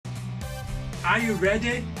Are you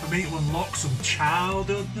ready for me to unlock some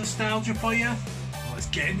childhood nostalgia for you? Well, let's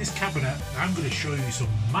get in this cabinet and I'm going to show you some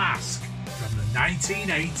masks from the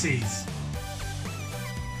 1980s.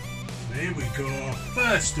 There we go.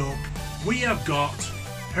 First up, we have got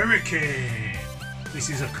Hurricane. This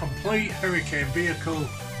is a complete Hurricane vehicle,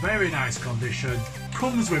 very nice condition,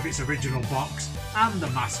 comes with its original box and the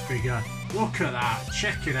mask figure. Look at that,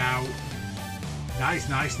 check it out. Nice,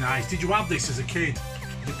 nice, nice. Did you have this as a kid?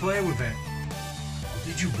 Did you play with it? Or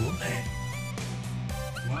did you want it?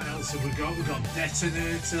 What else have we got? We've got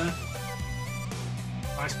Detonator.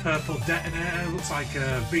 Nice purple Detonator. Looks like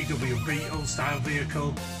a VW Beetle style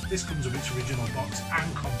vehicle. This comes with its original box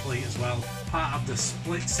and complete as well. Part of the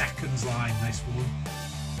Split Seconds line, this one.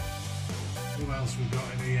 Who else we've got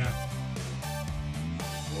in here?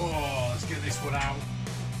 Whoa, let's get this one out.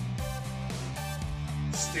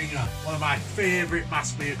 Stinger, one of my favourite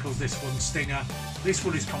mask vehicles, this one, Stinger. This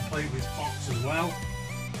one is complete with box as well.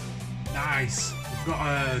 Nice. We've got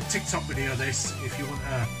a TikTok video of this. If you want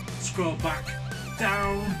to scroll back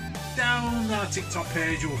down our TikTok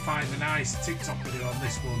page, you will find a nice TikTok video on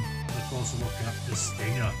this one with a closer look at the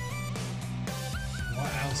Stinger.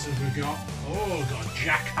 What else have we got? Oh, we've got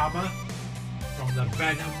Jackhammer from the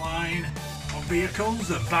Venom line of vehicles,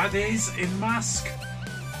 the baddies in mask.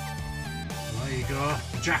 There you go,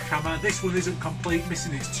 Jackhammer. This one isn't complete,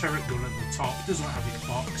 missing its turret gun at the top. It doesn't have its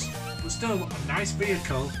box, but still a nice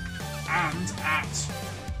vehicle. And at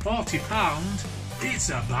 £40, it's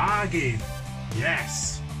a bargain.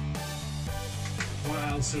 Yes. What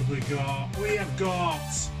else have we got? We have got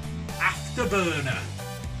Afterburner.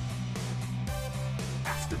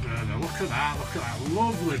 Afterburner, look at that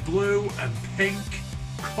lovely blue and pink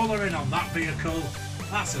colouring on that vehicle.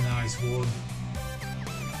 That's a nice one.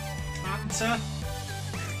 Manta.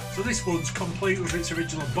 So this one's complete with its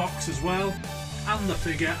original box as well, and the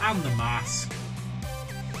figure and the mask.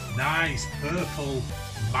 Nice purple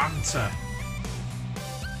Manta.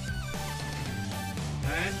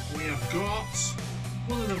 Then we have got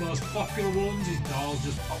one of the most popular ones. His doll's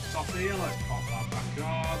just popped off here. Let's pop that back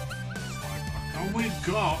on. Slide back on. We've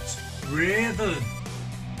got Raven.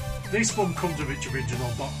 This one comes with its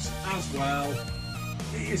original box as well.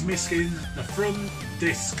 It is missing the front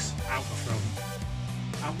discs out the front.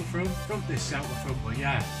 Out the front? Front discs out the front, but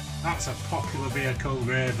yeah, that's a popular vehicle,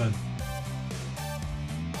 Raven.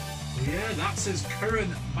 So yeah, that's his current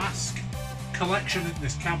mask collection in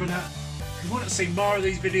this cabinet. If you want to see more of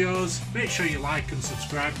these videos, make sure you like and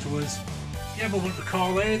subscribe to us. If you ever want to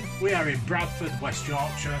call in, we are in Bradford, West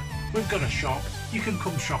Yorkshire. We've got a shop. You can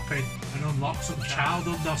come shopping and unlock some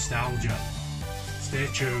childhood nostalgia. Stay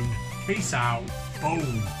tuned. Peace out.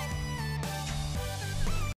 Boom.